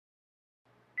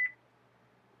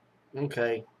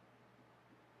Okay.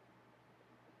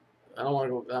 I don't want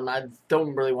to go. I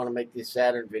don't really want to make these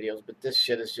Saturn videos, but this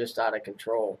shit is just out of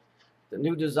control. The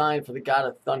new design for the God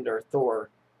of Thunder, Thor,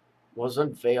 was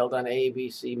unveiled on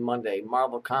ABC Monday.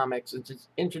 Marvel Comics is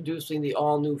introducing the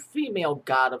all-new female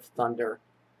God of Thunder,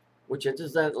 which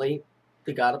incidentally,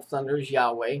 the God of Thunder is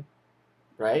Yahweh,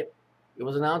 right? It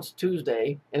was announced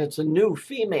Tuesday, and it's a new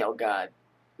female god.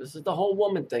 This is the whole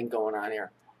woman thing going on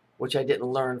here, which I didn't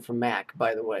learn from Mac,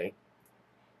 by the way.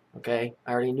 Okay,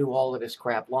 I already knew all of this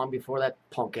crap long before that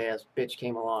punk ass bitch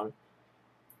came along.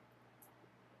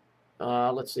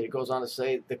 Let's see. It goes on to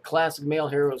say the classic male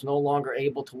hero is no longer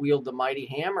able to wield the mighty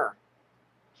hammer,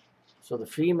 so the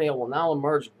female will now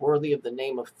emerge worthy of the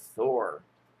name of Thor.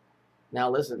 Now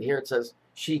listen here. It says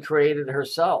she created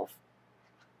herself.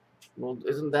 Well,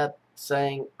 isn't that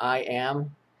saying I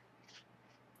am?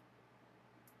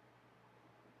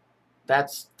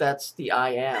 That's the I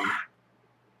am.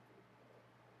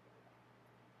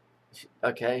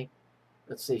 Okay.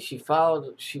 Let's see.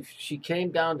 She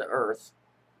came down to Earth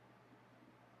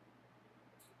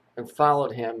and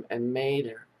followed him and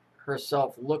made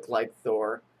herself look like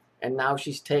Thor, and now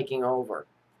she's taking over.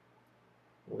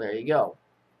 Well, there you go.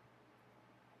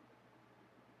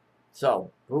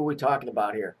 So, who are we talking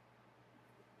about here?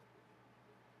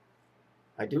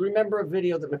 I do remember a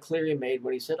video that McCleary made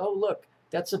when he said, "Oh, look,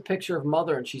 that's a picture of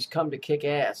Mother, and she's come to kick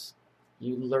ass.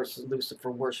 You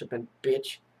Lucifer worshiping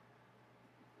bitch."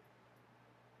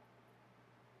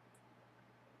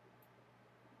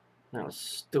 That was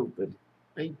stupid.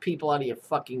 Are you people out of your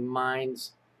fucking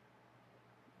minds?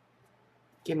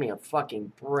 Give me a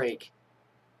fucking break.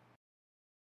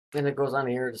 Then it goes on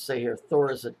here to say here,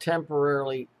 Thor is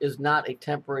not a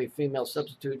temporary female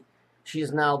substitute. She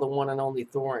is now the one and only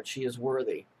Thor, and she is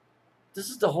worthy. This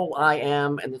is the whole I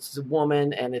am, and it's a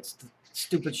woman, and it's the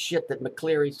stupid shit that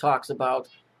McCleary talks about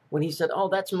when he said, "Oh,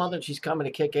 that's Mother, and she's coming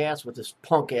to kick ass with this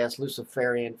punk ass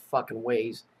Luciferian fucking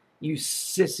ways. You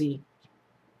sissy.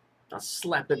 I'll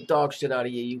slap the dog shit out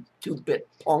of you, you 2-bit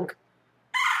punk."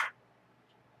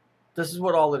 This is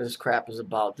what all of this crap is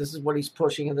about. This is what he's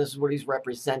pushing, and this is what he's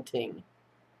representing.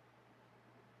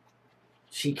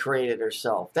 She created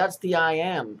herself. That's the I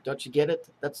am. Don't you get it?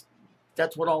 That's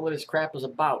what all of this crap is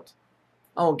about.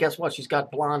 Oh, and guess what? She's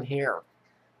got blonde hair,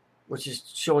 which is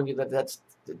showing you that that's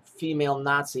the female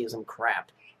Nazism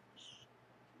crap.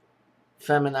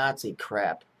 Feminazi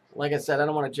crap. Like I said, I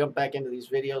don't want to jump back into these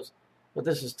videos, but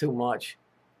this is too much.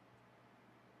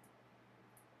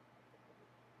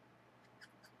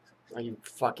 Are you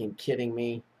fucking kidding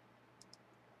me?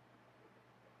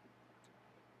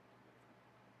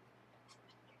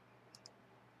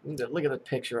 Look at the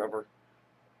picture of her.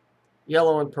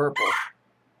 Yellow and purple.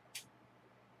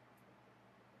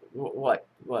 What?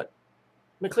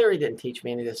 McCleary didn't teach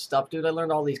me any of this stuff, dude. I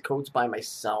learned all these codes by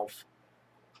myself.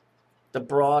 The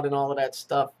broad and all of that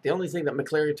stuff. The only thing that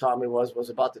McCleary taught me was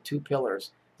about the 2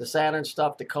 pillars. The Saturn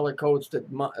stuff, the color codes,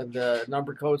 the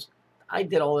number codes. I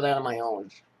did all of that on my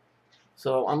own.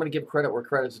 So I'm going to give credit where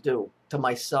credit's due. To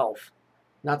myself.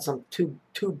 Not some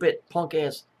 2-bit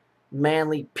punk-ass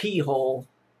manly pee-hole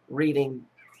reading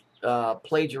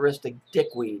plagiaristic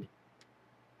dickweed.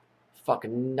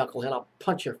 Fucking knucklehead. I'll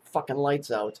punch your fucking lights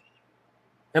out.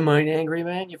 Am I an angry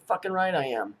man? You're fucking right I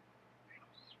am.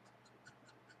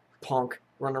 Punk.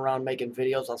 Running around making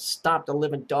videos. I'll stomp the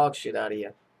living dog shit out of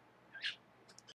you.